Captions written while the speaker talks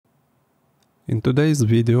In today's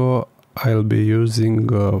video I'll be using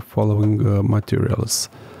following materials: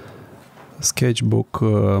 sketchbook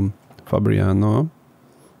Fabriano,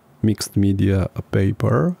 mixed media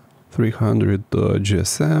paper, 300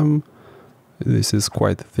 GSM. This is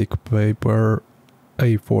quite thick paper,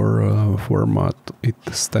 A4 format. It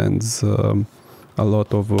stands a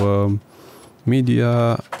lot of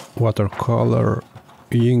media, watercolor,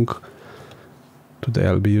 ink. Today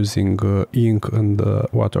I'll be using ink and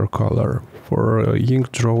watercolor. For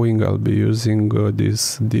ink drawing I'll be using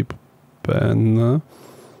this dip pen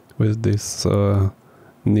with this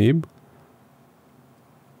nib.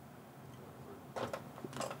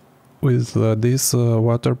 With this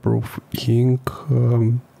waterproof ink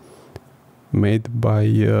made by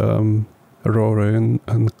Roren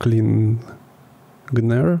and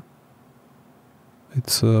Klingner.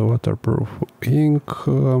 It's a waterproof ink.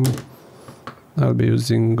 I'll be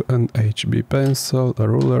using an HB pencil, a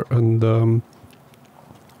ruler, and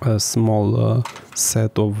a small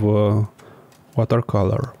set of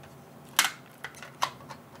watercolor.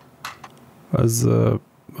 As a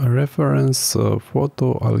reference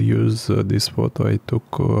photo, I'll use this photo I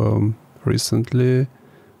took recently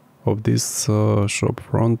of this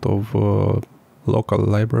shopfront of local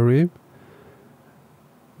library.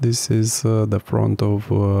 This is the front of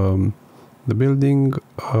the building.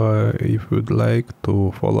 If you'd like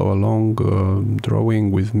to follow along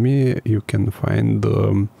drawing with me, you can find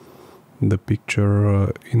the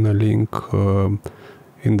picture in a link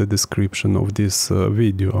in the description of this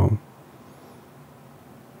video.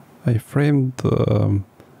 I framed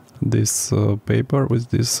this paper with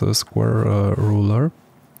this square ruler.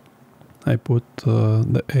 I put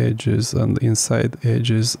the edges, and inside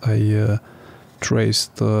edges I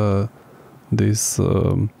traced this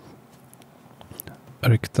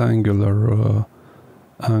rectangular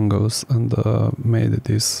angles and made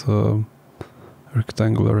this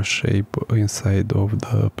rectangular shape inside of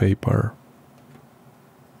the paper.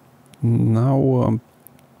 Now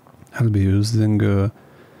I'll be using the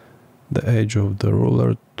edge of the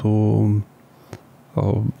ruler to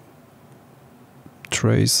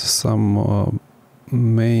trace some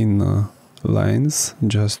main lines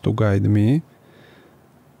just to guide me.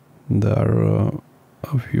 There are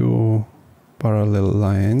a few parallel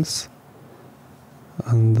lines,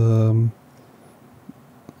 and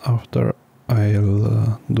after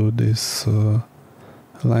I'll do these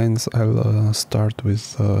lines, I'll start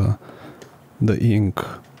with the ink.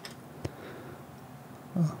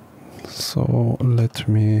 So let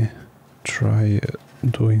me try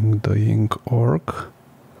doing the ink work.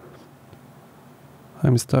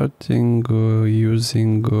 I'm starting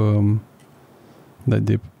using the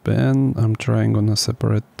dip pen. I'm trying on a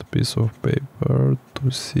separate piece of paper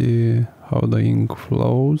to see how the ink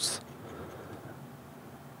flows.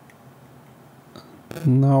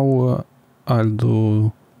 Now I'll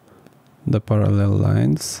do the parallel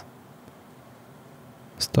lines,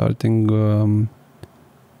 starting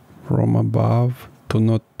from above to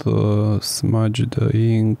not smudge the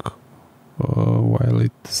ink while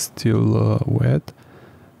it's still wet.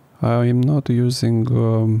 I'm not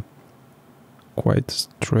using quite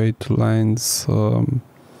straight lines.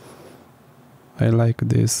 I like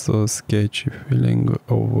this sketchy feeling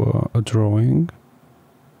of a drawing.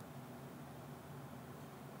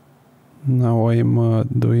 Now I'm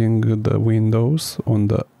doing the windows on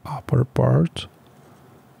the upper part.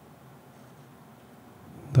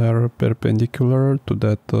 They are perpendicular to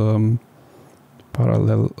that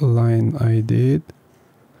parallel line I did.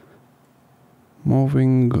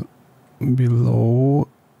 Moving below,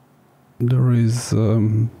 there is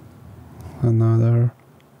another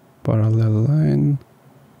parallel line.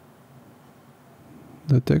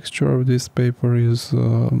 The texture of this paper is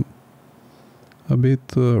a bit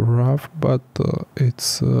rough, but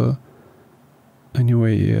it's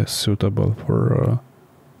anyway suitable for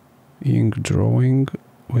ink drawing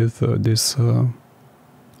with this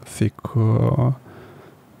thick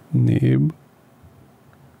nib.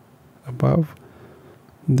 Above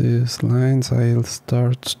these lines I'll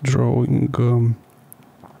start drawing,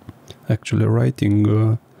 actually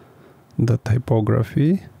writing the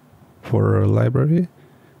typography for library,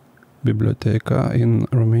 biblioteca in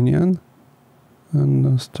Romanian,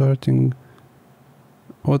 and starting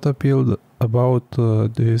what appealed about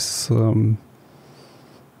this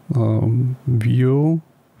view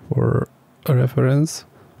for a reference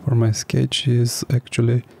for my sketch is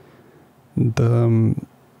actually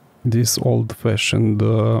this old-fashioned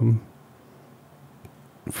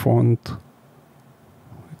font.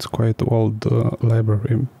 It's quite old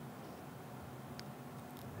library.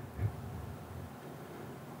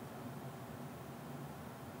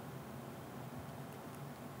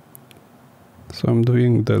 So I'm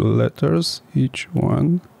doing the letters, each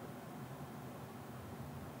one.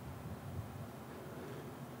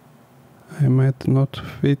 I might not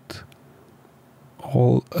fit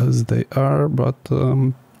all as they are, but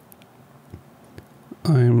I'm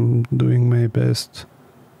doing my best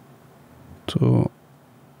to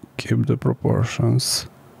keep the proportions.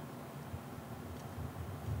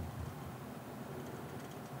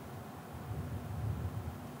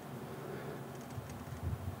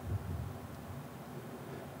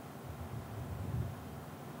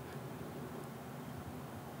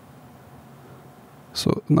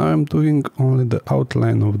 So now I'm doing only the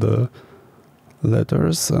outline of the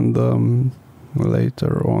letters, and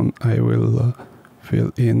later on I will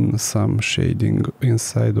fill in some shading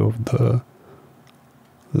inside of the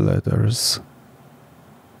letters.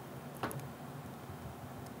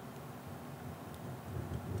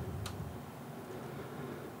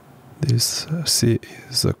 This C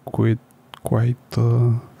is quite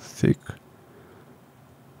thick,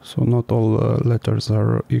 so not all letters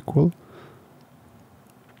are equal.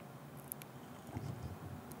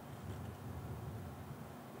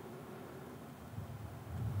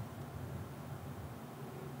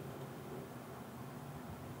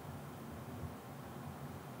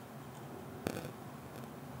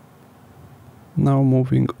 Now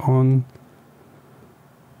moving on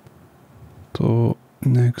to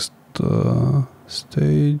next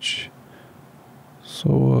stage.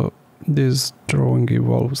 So this drawing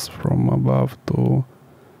evolves from above to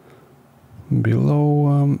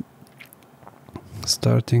below,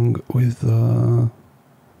 starting with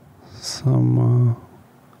some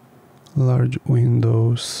large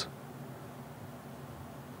windows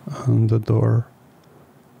and the door.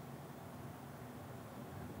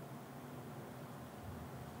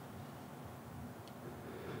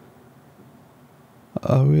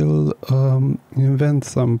 I will invent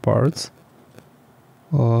some parts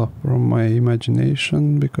from my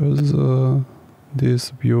imagination, because this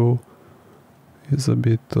view is a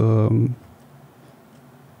bit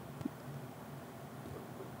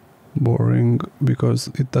boring, because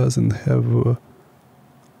it doesn't have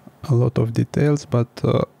a lot of details, but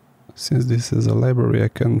since this is a library, I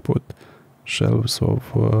can put shelves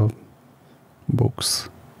of books.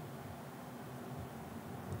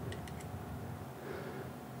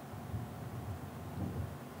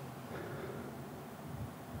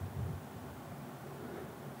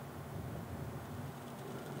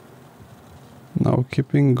 Now,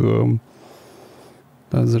 keeping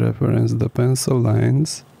as reference the pencil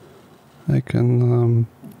lines, I can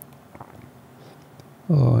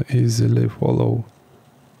easily follow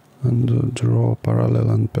and draw parallel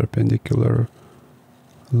and perpendicular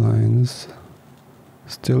lines,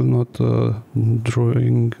 still not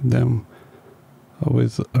drawing them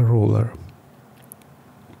with a ruler.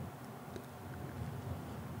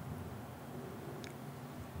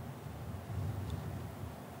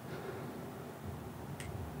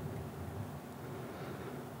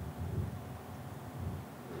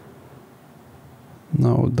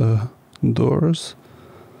 Now the doors,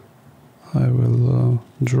 I will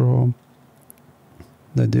draw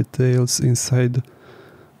the details inside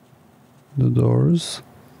the doors.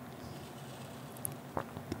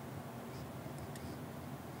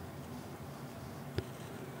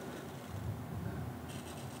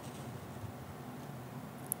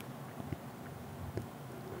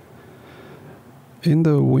 In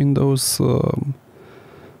the windows,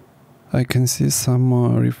 I can see some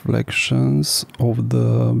reflections of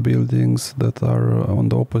the buildings that are on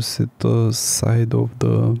the opposite side of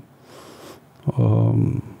the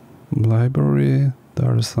library.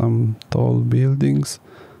 There are some tall buildings,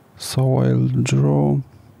 so I'll draw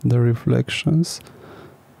the reflections.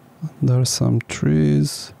 There are some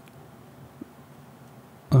trees.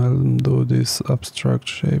 I'll do this abstract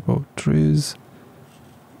shape of trees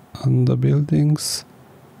and the buildings.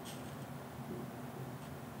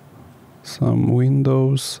 Some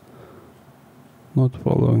windows, not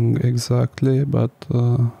following exactly, but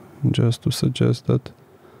just to suggest that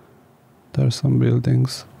there are some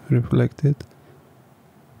buildings reflected.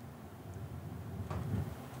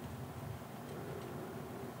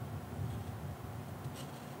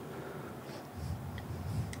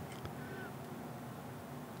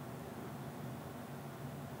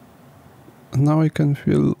 Now I can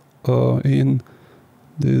fill in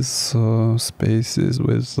these spaces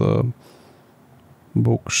with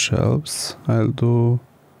bookshelves. I'll do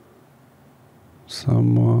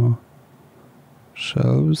some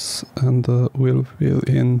shelves, and we'll fill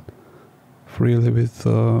in freely with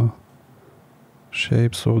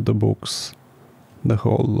shapes of the books, the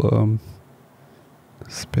whole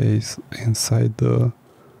space inside the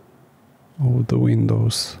of the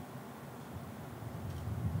windows.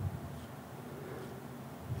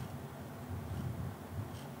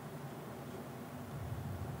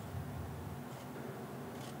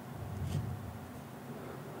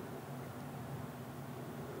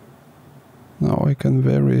 Now I can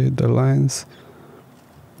vary the lines,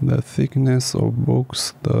 the thickness of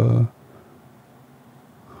books, the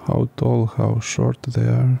how tall, how short they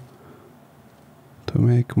are, to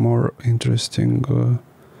make more interesting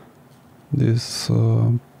this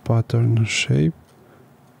pattern shape.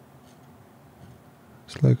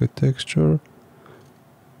 It's like a texture,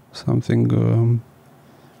 something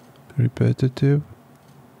repetitive,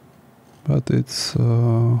 but it's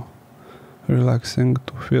relaxing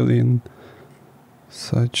to fill in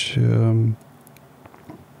such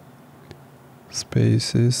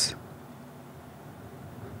spaces.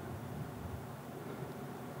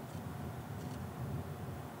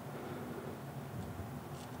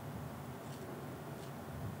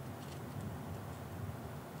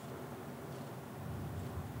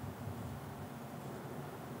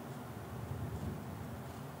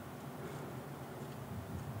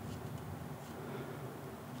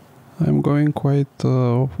 I'm going quite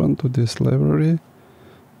often to this library.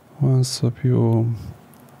 Once a few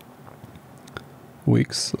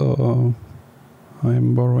weeks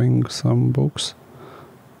I'm borrowing some books.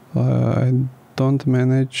 I don't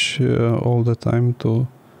manage all the time to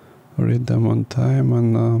read them on time,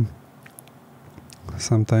 and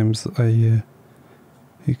sometimes I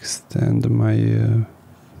extend my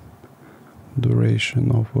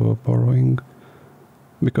duration of borrowing,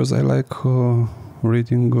 because I like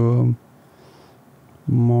reading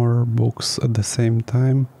more books at the same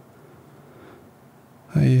time.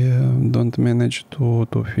 I don't manage to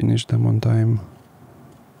finish them on time.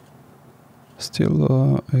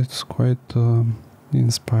 Still, it's quite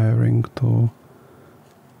inspiring to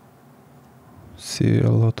see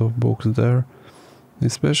a lot of books there.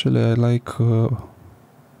 Especially I like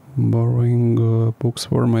borrowing books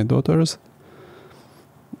for my daughters,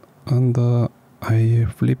 and I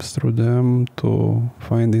flip through them to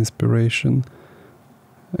find inspiration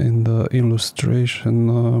in the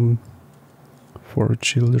illustration for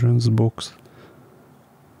children's books.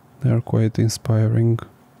 They are quite inspiring,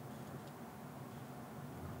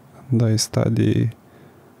 and I study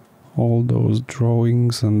all those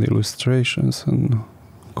drawings and illustrations and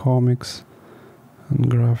comics and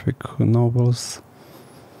graphic novels.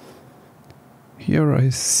 Here I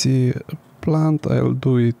see a plant. I'll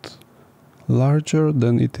do it larger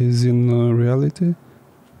than it is in reality,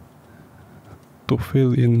 to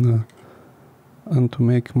fill in and to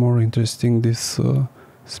make more interesting this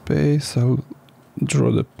space. I'll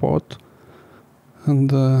draw the pot,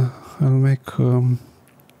 and I'll make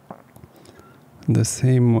the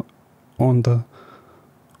same on the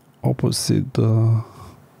opposite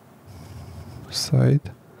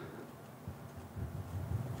side.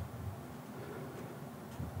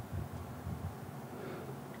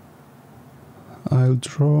 I'll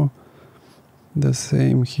draw the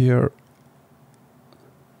same here,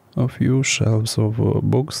 a few shelves of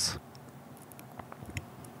books.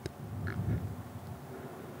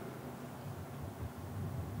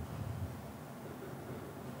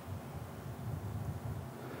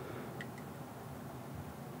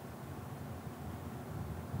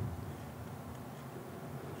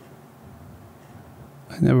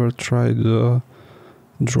 I never tried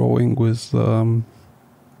drawing with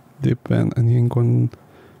dip pen and ink on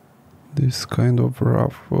this kind of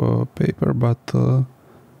rough paper, but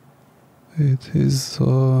it is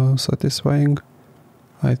satisfying.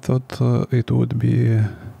 I thought it would be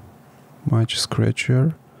much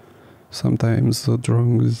scratchier. Sometimes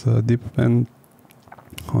drawing with a dip pen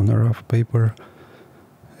on a rough paper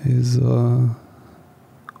is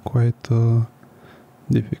quite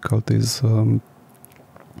difficult. Is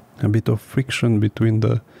a bit of friction between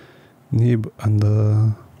the nib and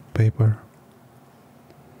the paper.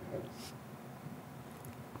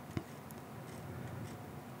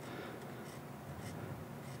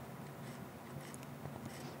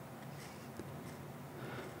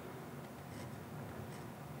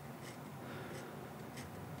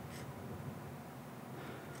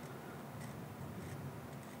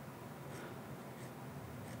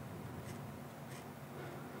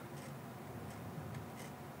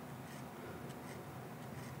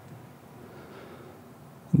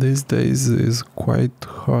 These days is quite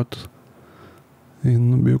hot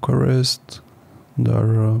in Bucharest.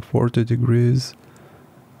 There are 40 degrees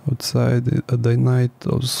outside. At the night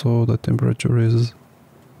also the temperature is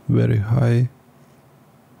very high.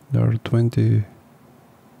 There are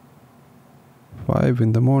 25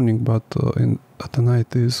 in the morning, but at the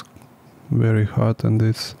night is very hot and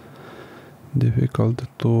it's difficult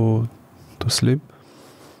to sleep.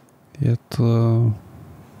 Yet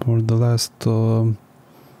for the last 2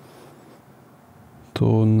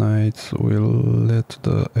 nights we'll let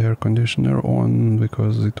the air conditioner on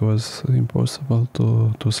because it was impossible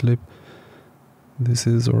to sleep. This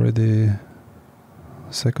is already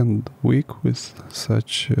second week with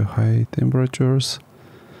such high temperatures,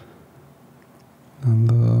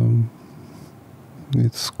 and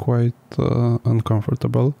it's quite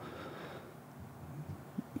uncomfortable.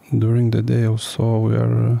 During the day also we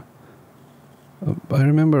are I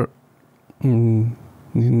remember in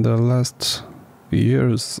the last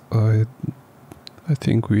years I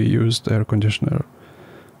think we used air conditioner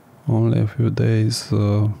only a few days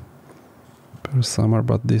per summer,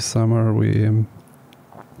 but this summer we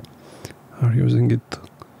are using it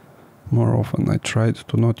more often. I tried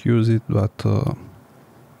to not use it, but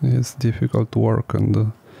it's difficult to work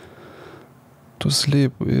and to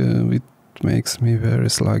sleep. It makes me very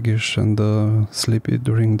sluggish and sleepy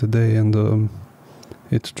during the day, and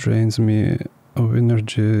it drains me of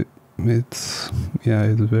energy. It's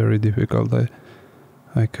very difficult.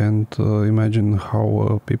 I can't imagine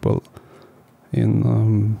how people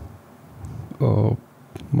in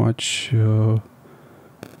much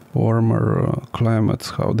warmer climates,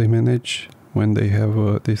 how they manage when they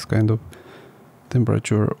have this kind of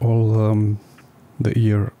temperature all the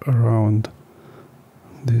year around.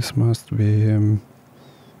 This must be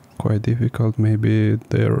quite difficult. Maybe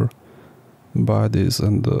their bodies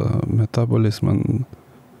and metabolism and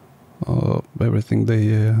everything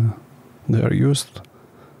they are used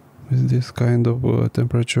with this kind of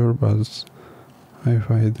temperature, but I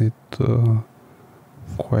find it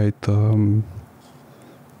quite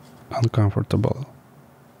uncomfortable.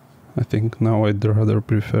 I think now I'd rather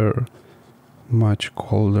prefer much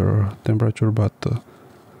colder temperature, but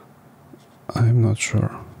I'm not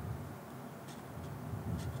sure.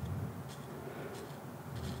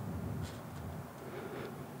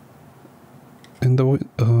 And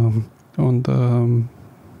on the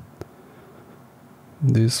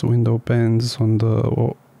these window panes on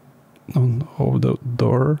the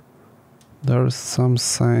door, there are some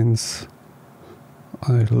signs.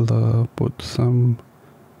 I'll put some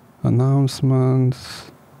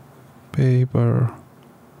announcements, paper,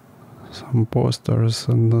 some posters,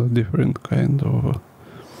 and different kind of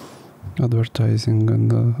advertising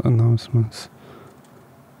and announcements.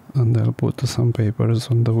 And I'll put some papers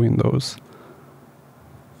on the windows.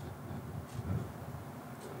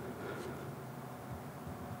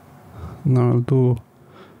 Now I'll do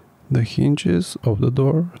the hinges of the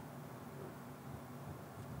door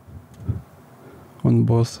on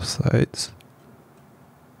both sides.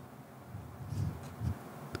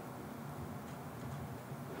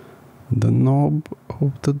 The knob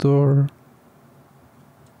of the door,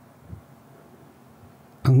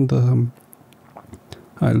 and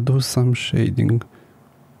I'll do some shading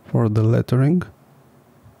for the lettering,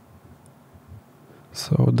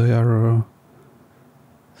 so they are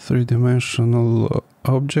three-dimensional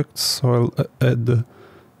objects, so I'll add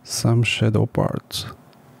some shadow parts.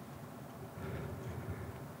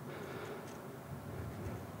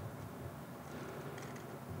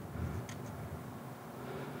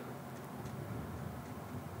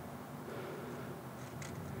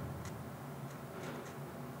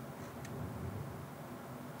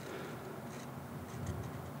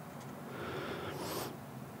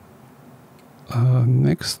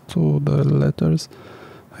 Next to the letters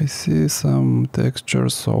I see some texture,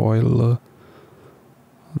 so I'll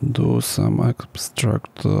do some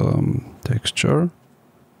abstract texture,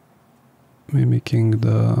 mimicking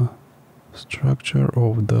the structure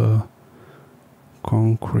of the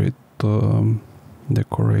concrete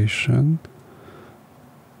decoration.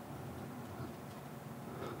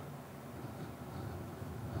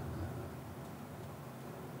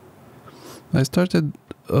 I started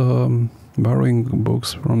borrowing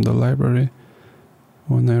books from the library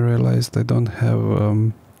when I realized I don't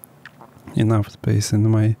have enough space in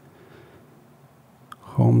my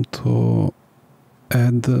home to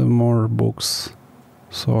add more books,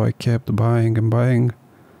 so I kept buying and buying.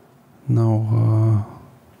 Now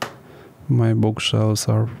my bookshelves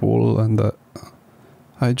are full, and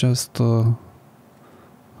I just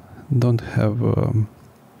don't have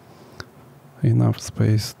enough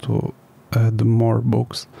space to add more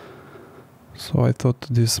books. So I thought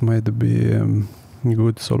this might be a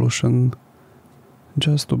good solution,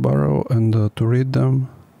 just to borrow and to read them.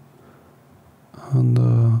 And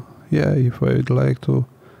if I'd like to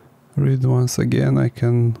read once again, I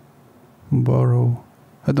can borrow.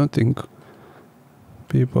 I don't think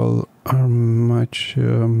people are much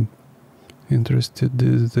interested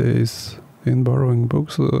these days in borrowing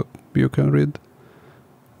books, you can read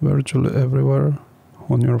virtually everywhere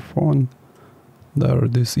on your phone. There are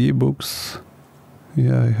these ebooks.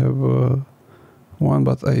 Yeah, I have one,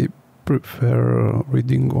 but I prefer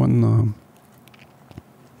reading on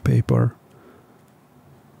paper.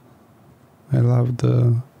 I love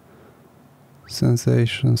the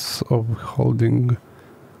sensations of holding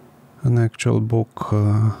an actual book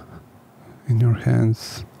in your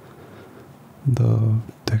hands, the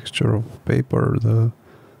texture of paper,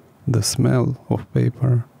 the smell of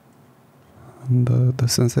paper, and the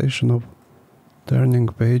sensation of turning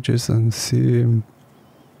pages and see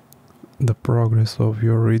the progress of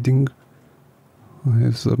your reading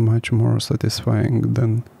is much more satisfying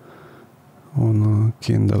than on a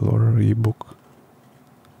Kindle or ebook.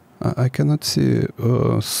 I cannot see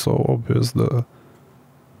so obvious the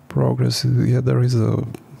progress. Yeah, there is a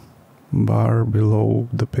bar below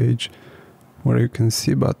the page where you can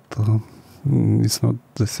see, but it's not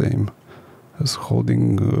the same as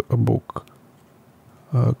holding a book,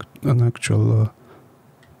 an actual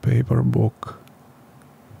paper book.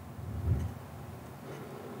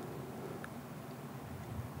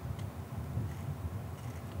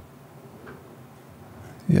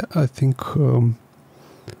 Yeah, I think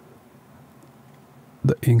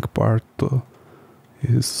the ink part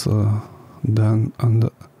is done, and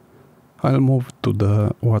I'll move to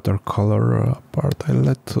the watercolor part. I'll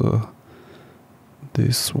let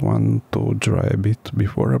this one to dry a bit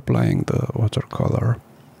before applying the watercolor.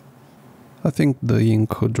 I think the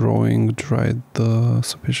ink drawing dried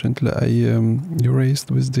sufficiently. I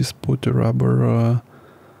erased with this putty rubber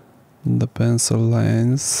the pencil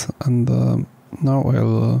lines, and now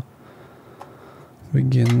I'll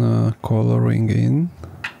begin coloring in.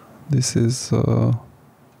 This is a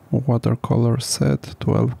watercolor set,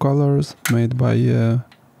 12 colors, made by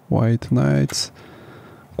White Knights.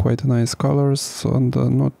 Quite nice colors and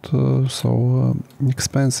not so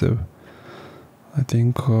expensive. I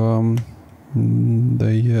think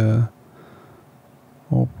they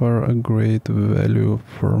offer a great value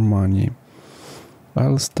for money.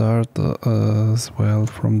 I'll start as well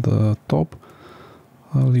from the top.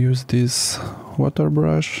 I'll use this water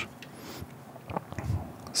brush.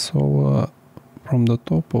 So from the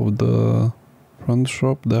top of the front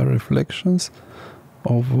shop there are reflections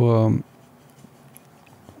of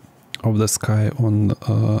the sky on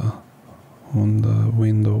the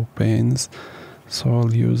window panes. So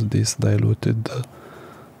I'll use this diluted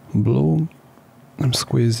blue. I'm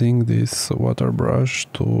squeezing this water brush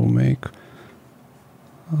to make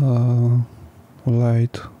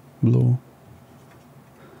light blue.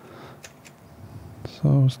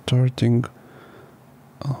 So starting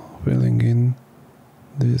filling in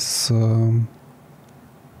this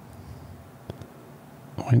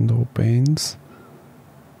window panes.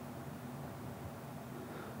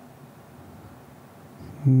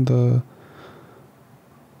 The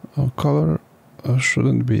color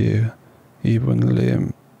shouldn't be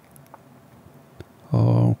evenly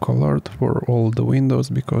colored for all the windows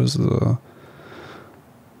because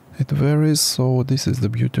it varies. So this is the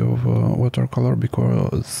beauty of watercolor,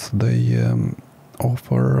 because they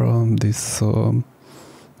offer this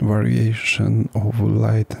variation of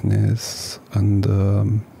lightness and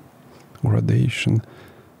gradation.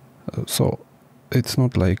 So it's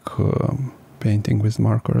not like painting with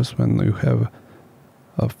markers when you have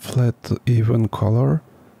a flat even color.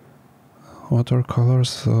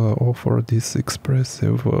 Watercolors offer this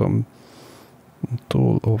expressive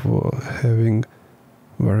tool of having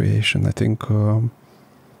variation. I think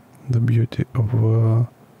the beauty of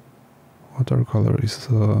watercolor is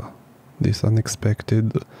this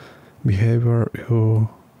unexpected behavior. You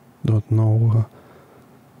don't know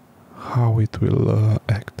how it will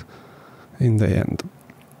act in the end.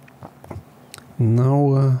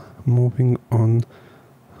 Now moving on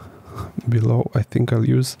below, I think I'll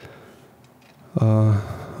use a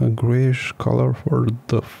grayish color for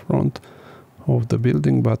the front of the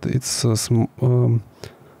building, but it's I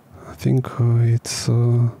think it's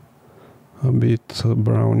a bit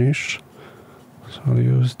brownish. So I'll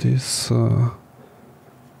use this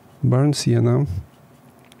burnt sienna,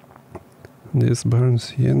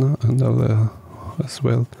 and I'll as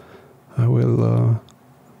well I will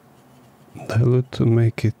dilute to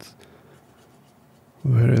make it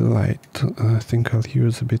very light. I think I'll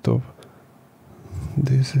use a bit of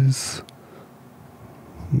this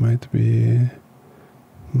might be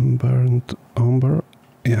burnt umber.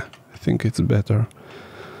 Yeah, I think it's better.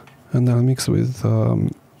 And I'll mix with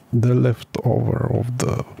the leftover of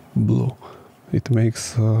the blue. It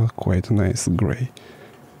makes quite a nice gray,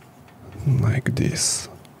 like this.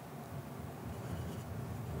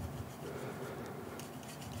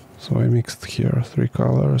 So I mixed here 3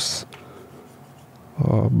 colors,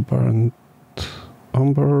 burnt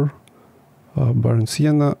umber, burnt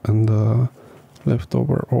sienna, and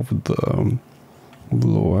leftover of the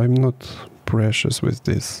blue. I'm not precious with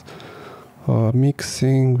this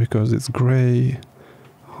mixing because it's gray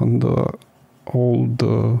and all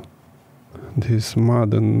this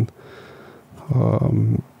mud and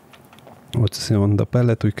what's on the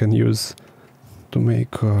palette we can use to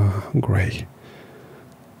make gray.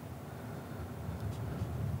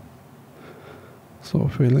 So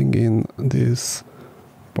filling in this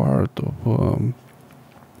part of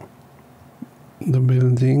the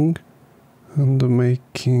building and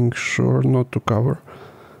making sure not to cover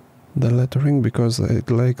the lettering because I'd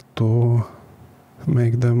like to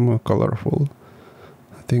make them colorful.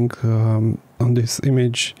 I think on this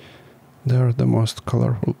image they are the most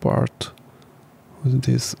colorful part with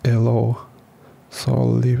this yellow, so I'll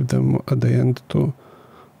leave them at the end to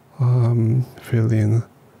fill in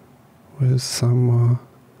with some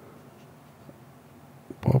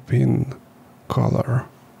pop-in color.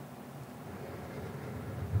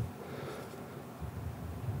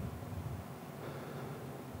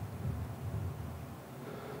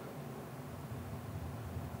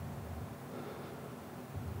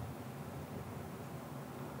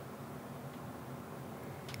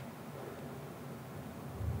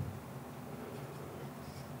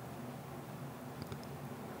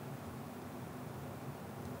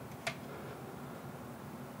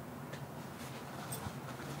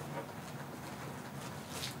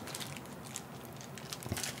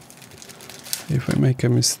 If I make a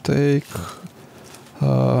mistake,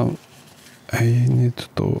 I need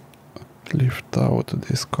to lift out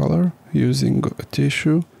this color using a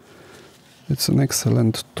tissue. It's an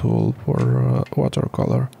excellent tool for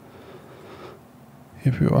watercolor.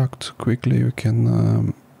 If you act quickly, you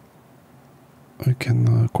can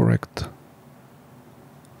correct.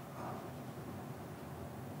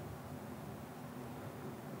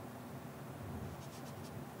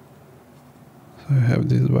 I have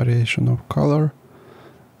this variation of color.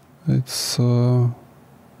 It's an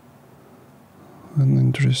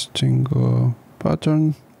interesting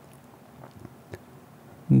pattern.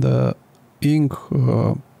 The ink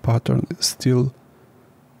pattern still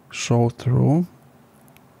show through,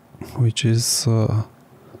 which is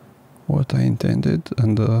what I intended,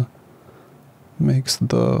 and makes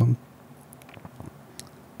the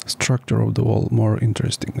structure of the wall more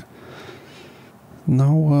interesting.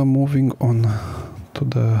 Now moving on to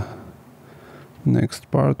the next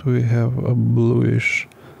part, we have a bluish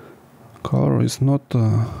color. It's not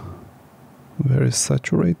very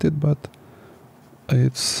saturated, but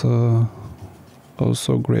it's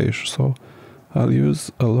also grayish, so I'll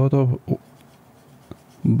use a lot of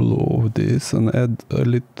blue of this and add a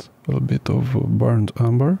little bit of burnt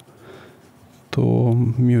umber to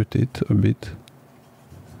mute it a bit,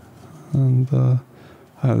 and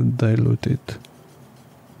I'll dilute it.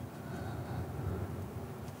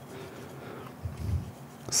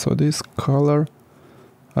 So this color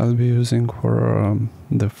I'll be using for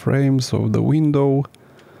the frames of the window,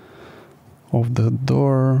 of the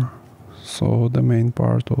door, so the main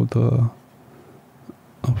part of the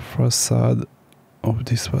facade of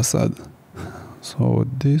this facade. So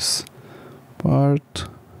this part,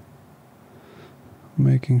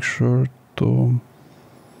 making sure to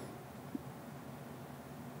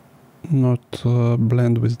not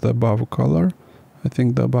blend with the above color. I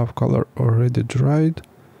think the above color already dried.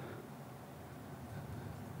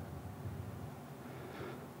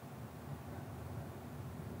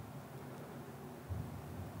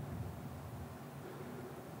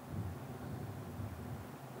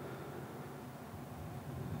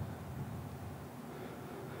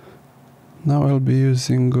 Now I'll be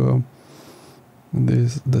using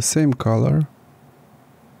the same color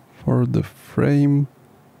for the frame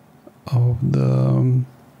of the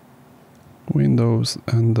windows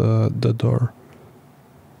and the door.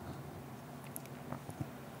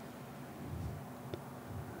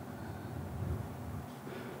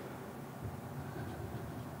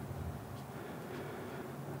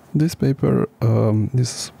 This paper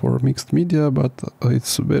is for mixed media, but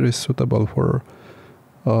it's very suitable for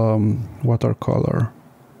watercolor.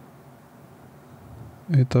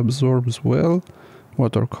 It absorbs well.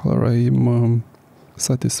 Watercolor, I'm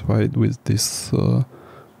satisfied with this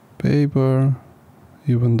paper,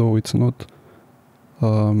 even though it's not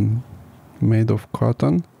made of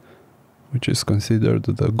cotton, which is considered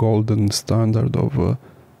the golden standard of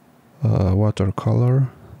watercolor.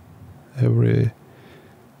 Every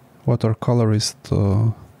watercolorist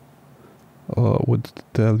would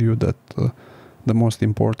tell you that the most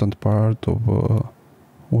important part of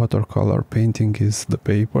watercolor painting is the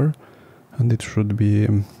paper, and it should be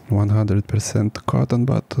 100% cotton,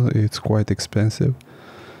 but it's quite expensive.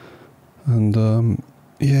 And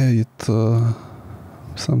yeah, it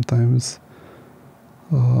sometimes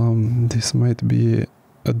this might be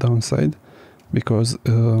a downside, because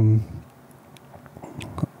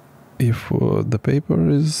if the paper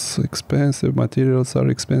is expensive, materials are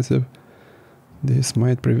expensive, this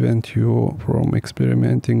might prevent you from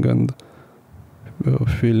experimenting and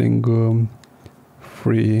feeling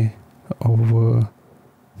free of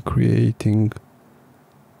creating.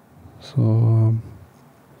 So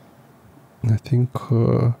I think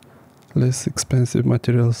less expensive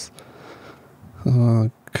materials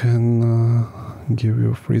can give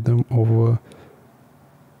you freedom of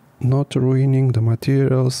not ruining the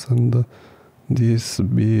materials, and this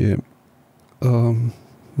be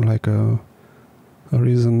like a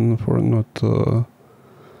reason for not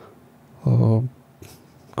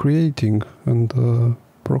creating and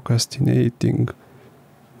procrastinating,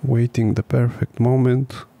 waiting the perfect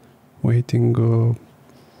moment, waiting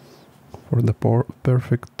for the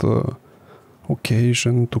perfect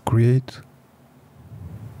occasion to create.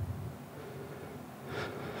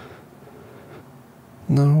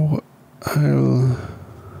 Now I'll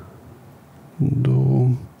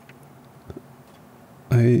do.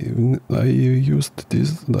 I used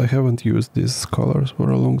this. I haven't used these colors for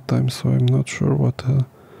a long time, so I'm not sure what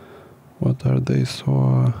are they.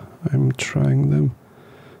 So I'm trying them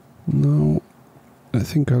now. I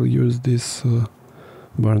think I'll use this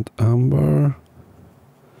burnt umber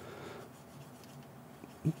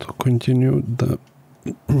to continue the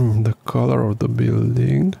the color of the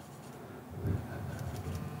building,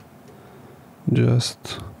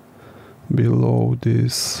 just below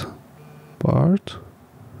this part.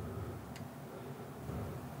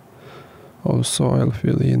 Also, I'll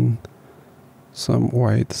fill in some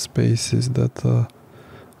white spaces that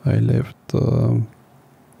I left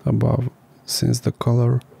above. Since the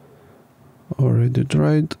color already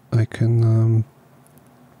dried, I can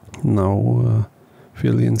now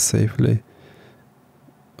fill in safely,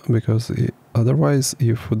 because otherwise,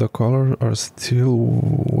 if the colors are still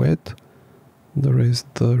wet, there is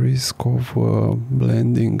the risk of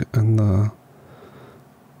blending, and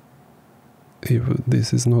if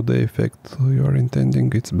this is not the effect you are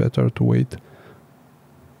intending, it's better to wait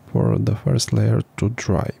for the first layer to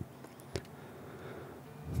dry.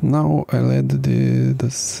 Now I'll add the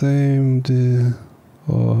same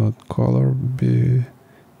color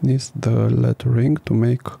beneath the lettering to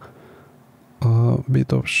make a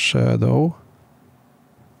bit of shadow,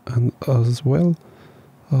 and as well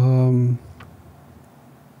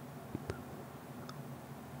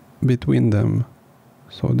between them,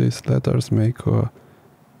 so these letters make a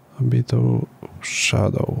bit of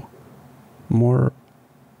shadow, more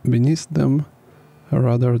beneath them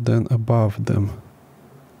rather than above them.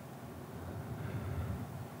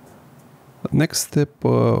 Next step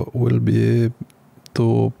will be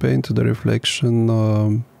to paint the reflection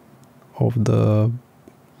of the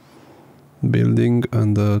building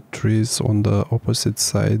and the trees on the opposite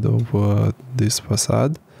side of this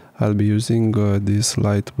facade. I'll be using this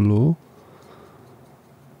light blue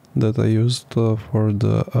that I used for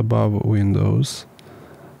the above windows.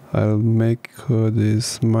 I'll make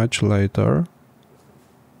this much lighter,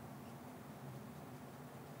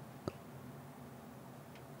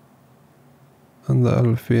 and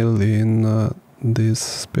I'll fill in this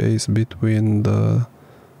space between the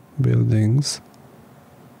buildings.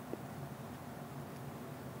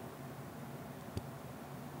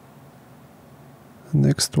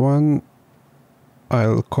 Next one,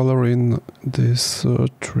 I'll color in these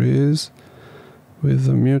trees with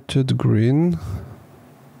a muted green.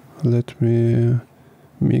 Let me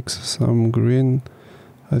mix some green.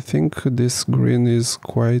 I think this green is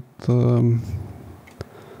quite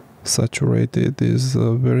saturated. Is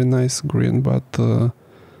a very nice green, but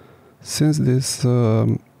since this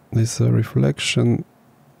reflection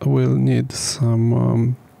will need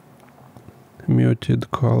some muted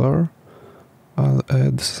color, I'll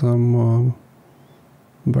add some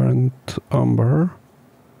burnt umber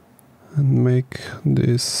and make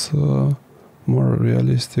this more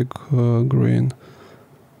realistic green.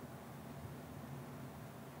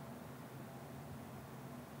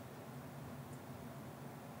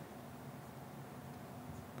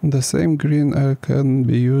 The same green can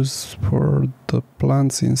be used for the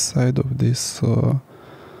plants inside of this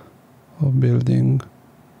building.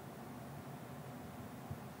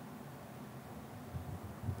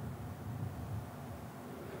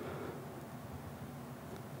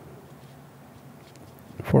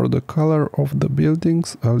 For the color of the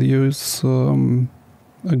buildings, I'll use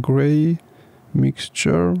a gray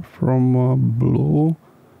mixture from blue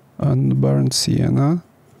and burnt sienna.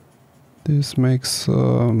 This makes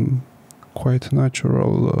quite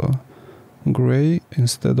natural gray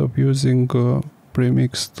instead of using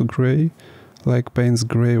premixed gray like Payne's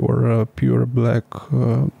gray or pure black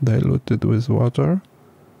diluted with water.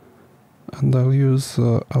 And I'll use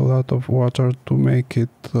a lot of water to make it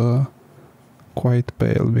quite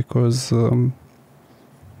pale, because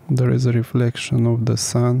there is a reflection of the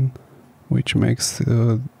sun which makes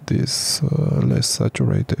this less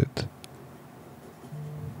saturated.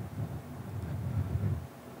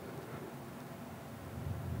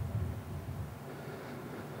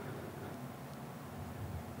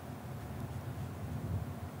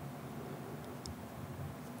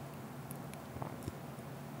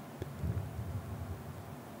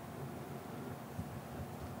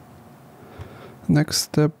 Next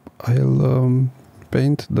step, I'll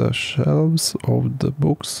paint the shelves of the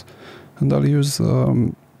books, and I'll use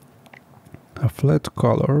a flat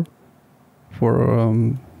color for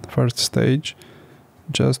first stage,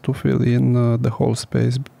 just to fill in the whole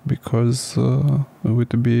space, because it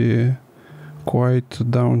would be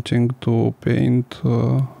quite daunting to paint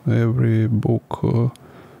every book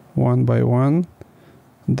one by one.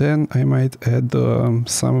 Then I might add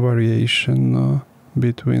some variation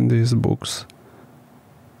between these books.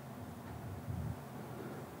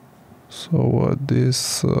 So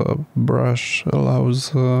this brush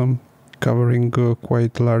allows covering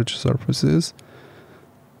quite large surfaces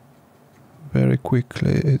very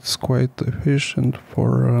quickly. It's quite efficient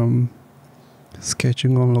for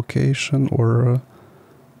sketching on location or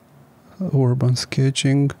urban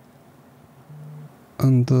sketching,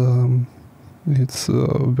 and it's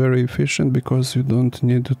very efficient because you don't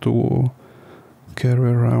need to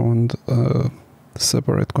carry around a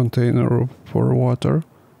separate container for water.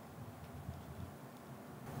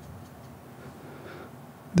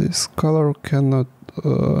 This color cannot,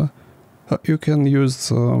 you can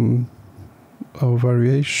use a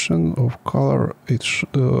variation of color. It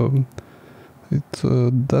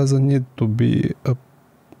doesn't need to be a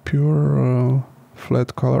pure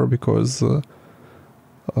flat color, because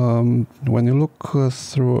when you look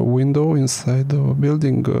through a window inside a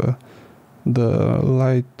building, the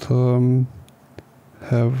light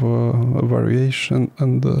have a variation,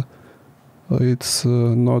 and it's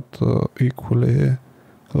not equally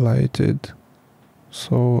lighted,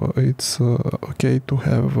 so it's okay to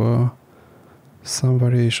have some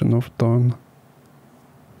variation of tone.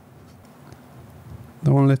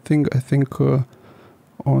 The only thing, I think,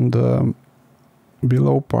 on the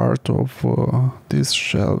below part of these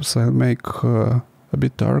shelves I'll make a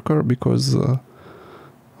bit darker, because the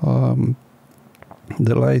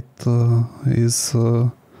light is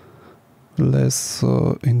less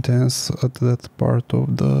intense at that part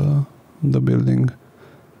of the building.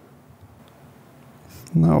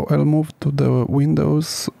 Now I'll move to the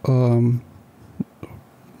windows.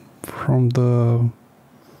 From the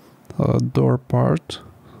door part,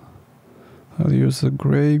 I'll use a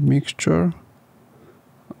gray mixture,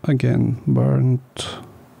 again burnt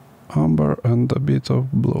umber and a bit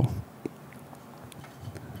of blue.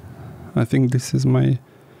 I think this is my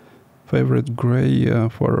favorite gray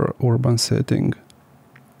for urban setting.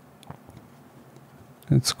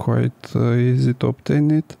 It's quite easy to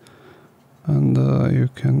obtain it, and you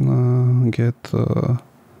can get a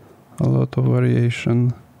lot of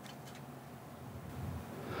variation.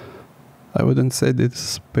 I wouldn't say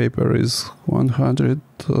this paper is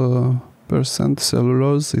 100%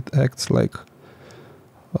 cellulose. It acts like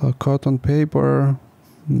cotton paper,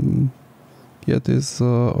 yet is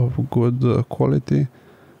of good quality,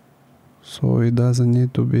 so it doesn't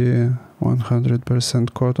need to be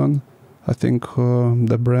 100% cotton. I think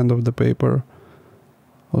the brand of the paper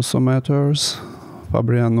also matters.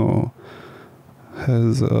 Fabriano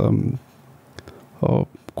has a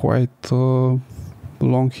quite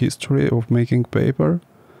long history of making paper,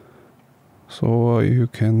 so you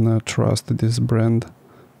can trust this brand,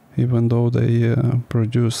 even though they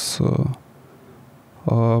produce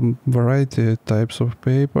variety types of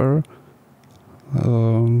paper,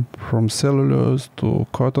 from cellulose to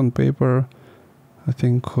cotton paper. I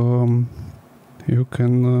think you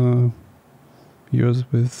can use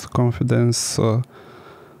with confidence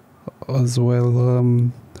as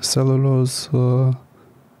well cellulose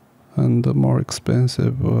and more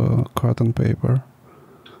expensive cotton paper.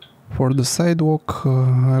 For the sidewalk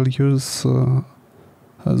I'll use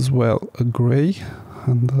as well a gray,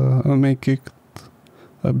 and I'll make it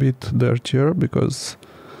a bit dirtier, because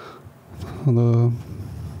the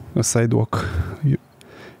sidewalk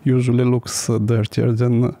usually looks dirtier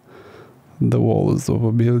than the walls of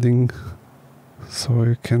a building, so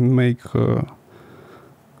you can make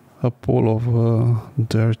a pool of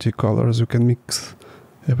dirty colors. You can mix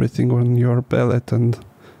everything on your palette and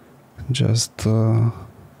just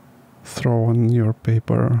throw on your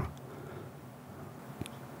paper.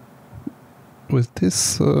 With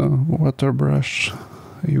this water brush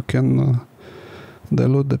you can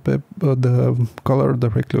dilute the color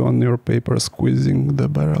directly on your paper, squeezing the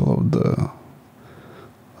barrel of the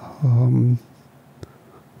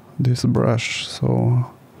this brush. So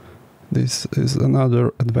this is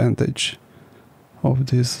another advantage of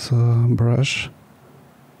this brush.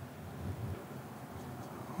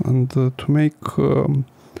 And to make a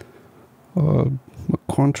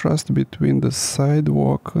contrast between the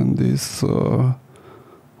sidewalk and this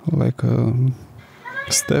like a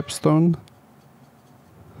stepstone,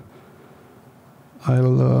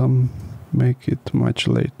 I'll make it much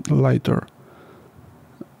lighter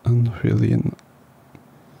and fill in.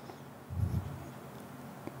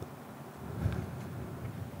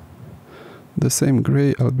 The same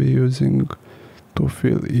gray I'll be using to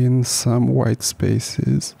fill in some white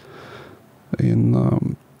spaces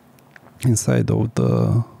in inside of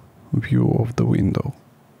the view of the window.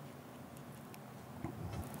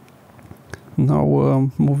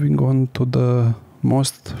 Now moving on to the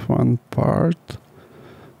most fun part,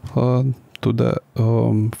 to the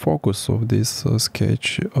focus of this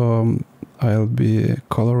sketch. I'll be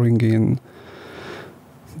coloring in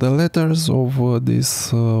the letters of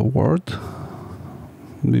this word,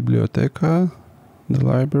 Biblioteca, the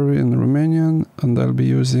library in Romanian, and I'll be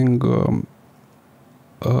using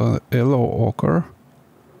yellow ochre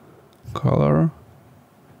color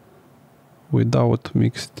without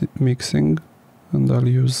mixing, and I'll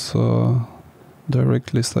use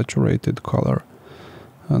directly saturated color,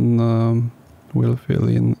 and we'll fill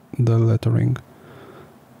in the lettering.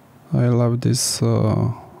 I love this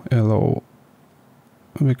yellow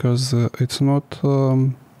because it's not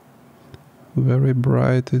very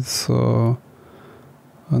bright. It's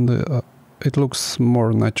and it looks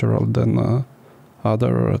more natural than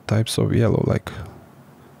other types of yellow, like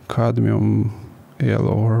cadmium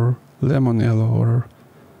yellow or lemon yellow or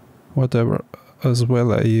whatever. As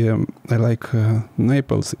well, I like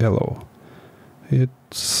Naples yellow.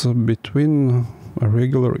 It's between a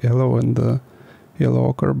regular yellow and yellow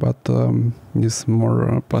ochre, but it's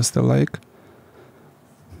more pastel-like.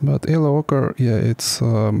 But yellow ochre, yeah, it's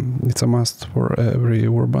a must for every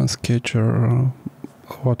Urbansketcher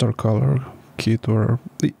watercolor kit, or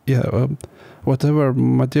yeah, whatever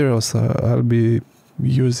materials I'll be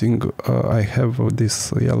using. I have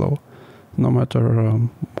this yellow, no matter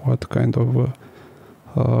what kind of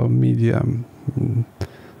medium,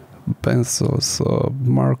 pencils,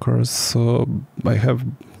 markers. I have,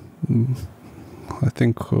 I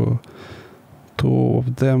think, two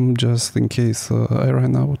of them just in case I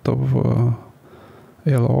ran out of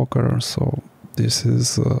yellow ochre. So this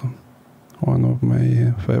is one of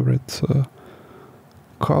my favorite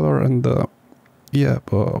color, and yeah,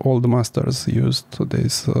 all the masters used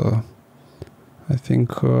this. I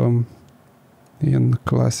think in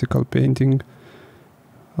classical painting,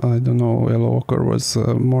 I don't know, yellow ochre was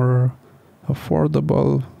more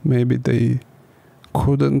affordable. Maybe they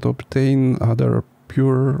couldn't obtain other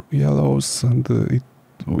pure yellows, and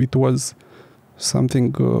it was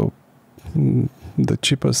something the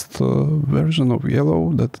cheapest version of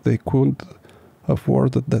yellow that they could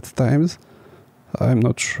afford at that times. I'm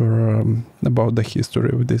not sure about the history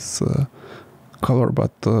of this color,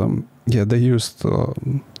 but yeah, they used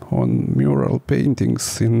on mural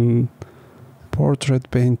paintings, in portrait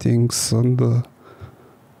paintings, and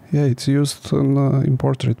yeah, it's used in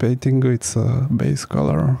portrait painting. It's a base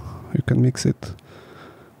color. You can mix it.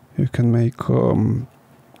 You can make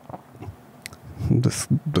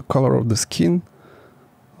the color of the skin.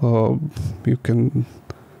 You can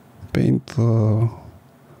paint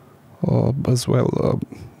as well.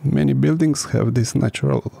 Many buildings have this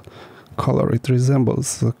natural color. It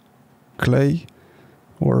resembles clay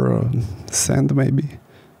or sand, maybe.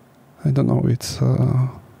 I don't know. It's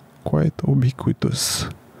quite ubiquitous,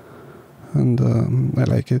 and I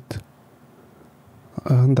like it.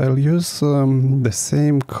 And I'll use the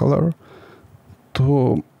same color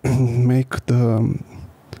to make the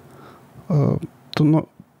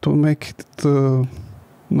to make it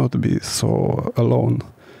not be so alone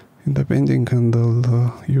in the painting, and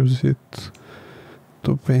I'll use it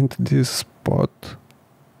to paint this spot,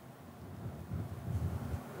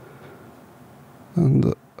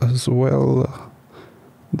 and as well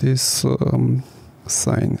this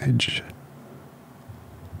signage.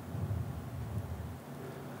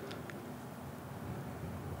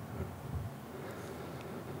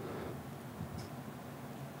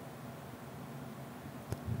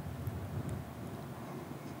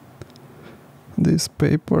 these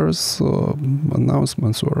papers,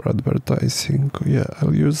 announcements or advertising, yeah,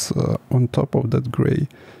 I'll use on top of that gray.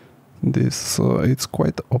 This it's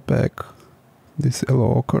quite opaque, this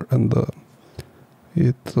yellow ochre, and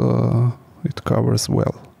it covers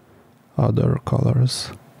well other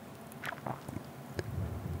colors.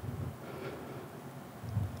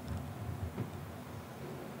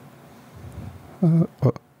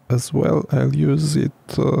 As well, I'll use it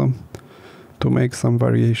to make some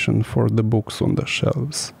variation for the books on the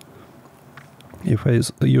shelves. If I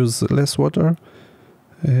use less water,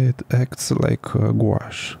 it acts like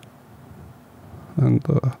gouache, and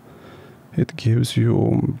it gives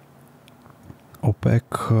you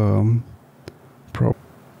opaque prop.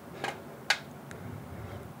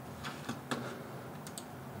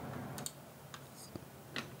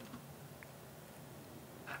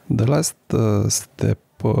 The last step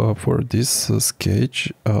for this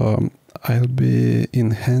sketch, I'll be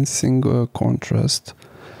enhancing contrast,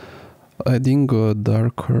 adding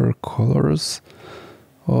darker colors.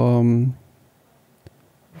 For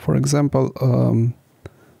example,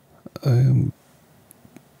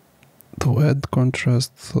 to add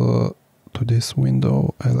contrast to this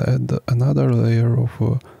window, I'll add another layer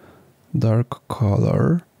of dark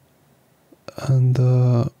color, and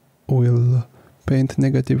we'll paint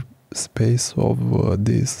negative space of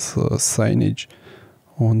this signage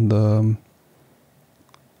on the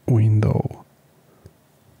window.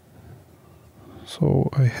 So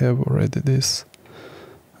I have already this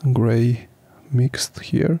gray mixed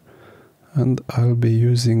here, and I'll be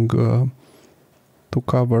using to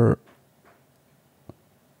cover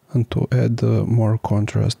and to add more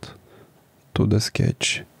contrast to the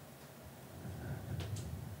sketch.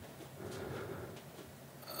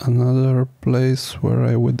 Another place where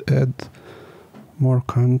I would add more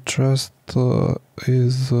contrast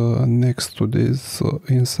is next to these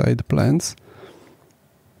inside plants,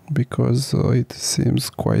 because it seems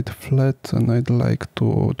quite flat, and I'd like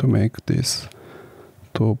to make this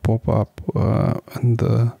to pop up and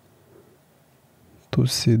to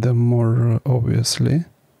see them more obviously.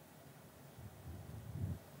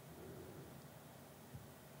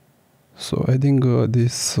 So adding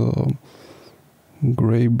this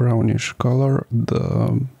gray brownish color,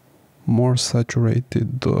 the more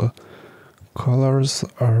saturated colors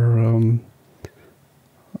are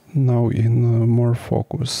now in more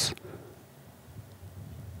focus.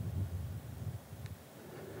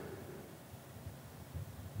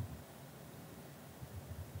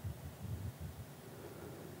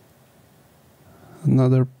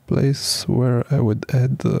 Another place where I would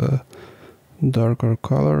add darker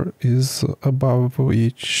color is above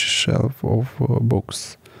each shelf of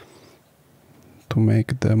books, to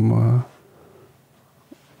make them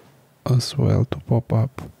as well to pop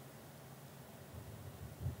up.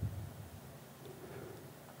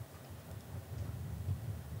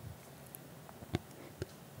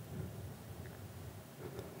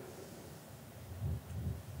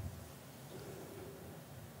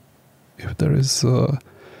 If there is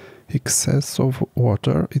excess of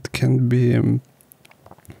water, it can be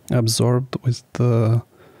absorbed with the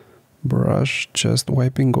brush, just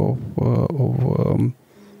wiping off of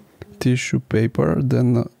tissue paper,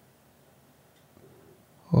 then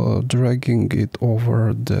dragging it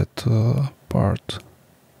over that part.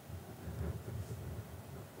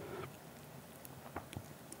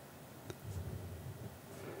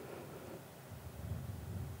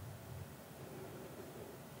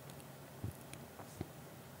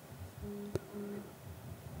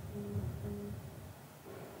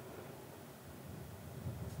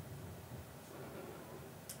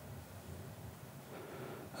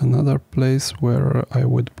 Another place where I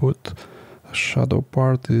would put a shadow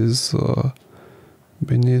part is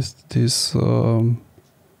beneath this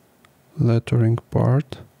lettering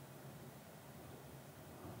part.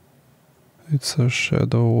 It's a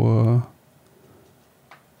shadow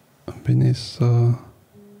beneath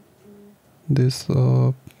this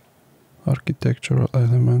architectural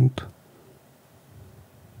element.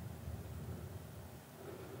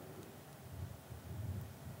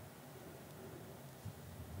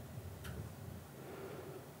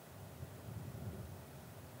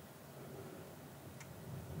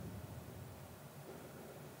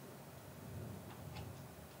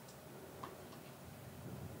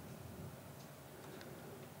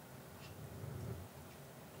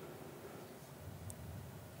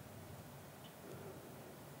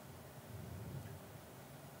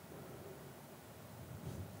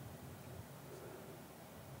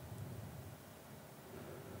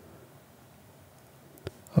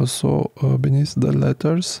 Also, beneath the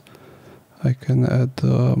letters, I can add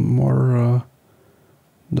more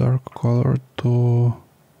dark color to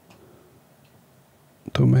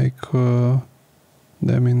make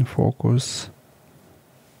them in focus.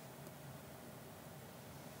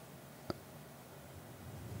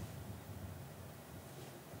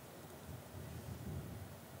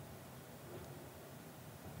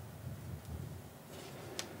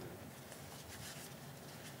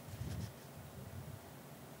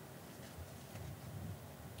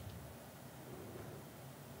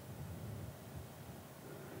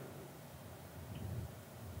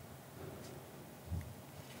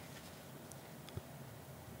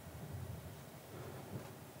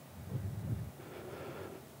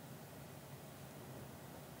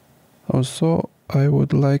 Also, I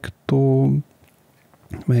would like to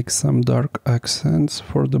make some dark accents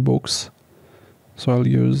for the books, so I'll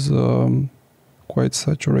use quite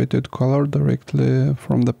saturated color directly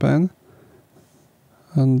from the pen,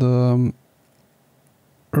 and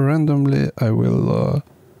randomly I will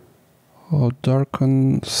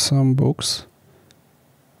darken some books,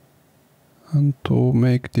 and to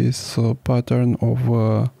make this pattern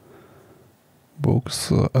of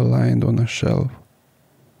books aligned on a shelf.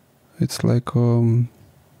 It's like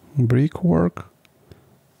brickwork,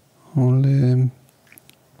 only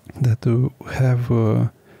that we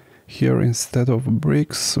have here, instead of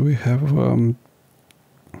bricks, we have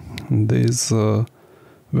this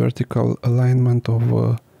vertical alignment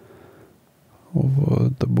of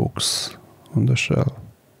the books on the shelf.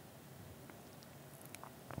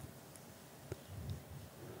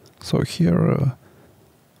 So here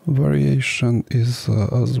variation is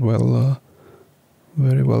as well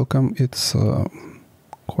very welcome. It's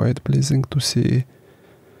quite pleasing to see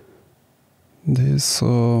this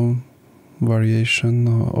variation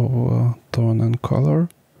of tone and color.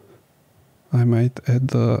 I might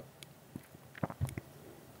add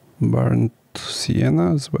burnt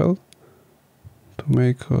sienna as well, to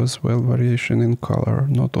make as well variation in color,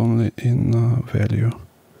 not only in value.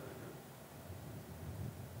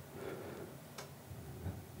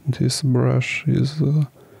 This brush is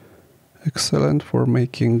excellent for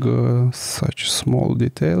making such small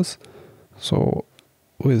details. So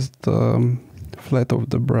with the flat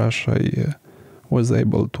of the brush I was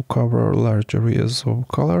able to cover large areas of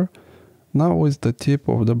color. Now with the tip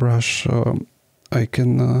of the brush I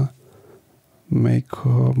can make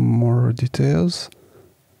more details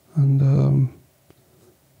and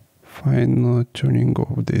fine tuning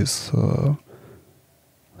of this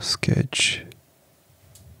sketch.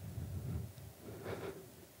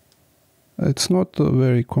 It's not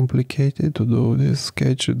very complicated to do this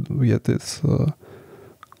sketch, yet it's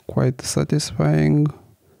quite satisfying.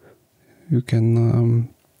 You can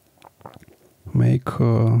make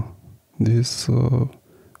these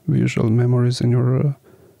visual memories in your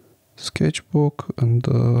sketchbook, and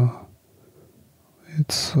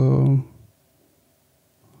it's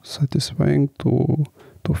satisfying to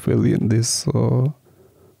fill in these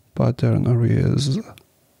pattern areas.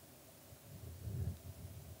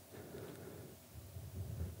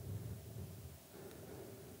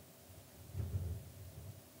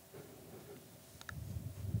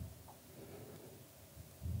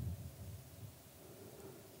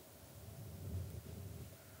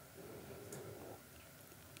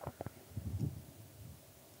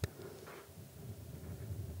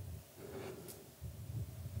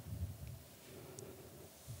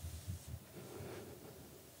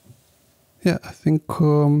 Yeah, I think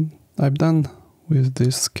I've done with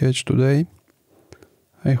this sketch today.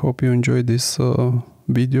 I hope you enjoyed this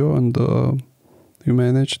video and you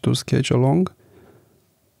managed to sketch along.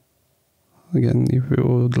 Again, if you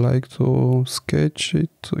would like to sketch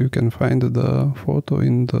it, you can find the photo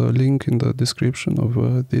in the link in the description of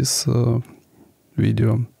this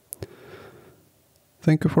video.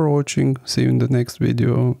 Thank you for watching. See you in the next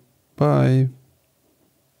video. Bye!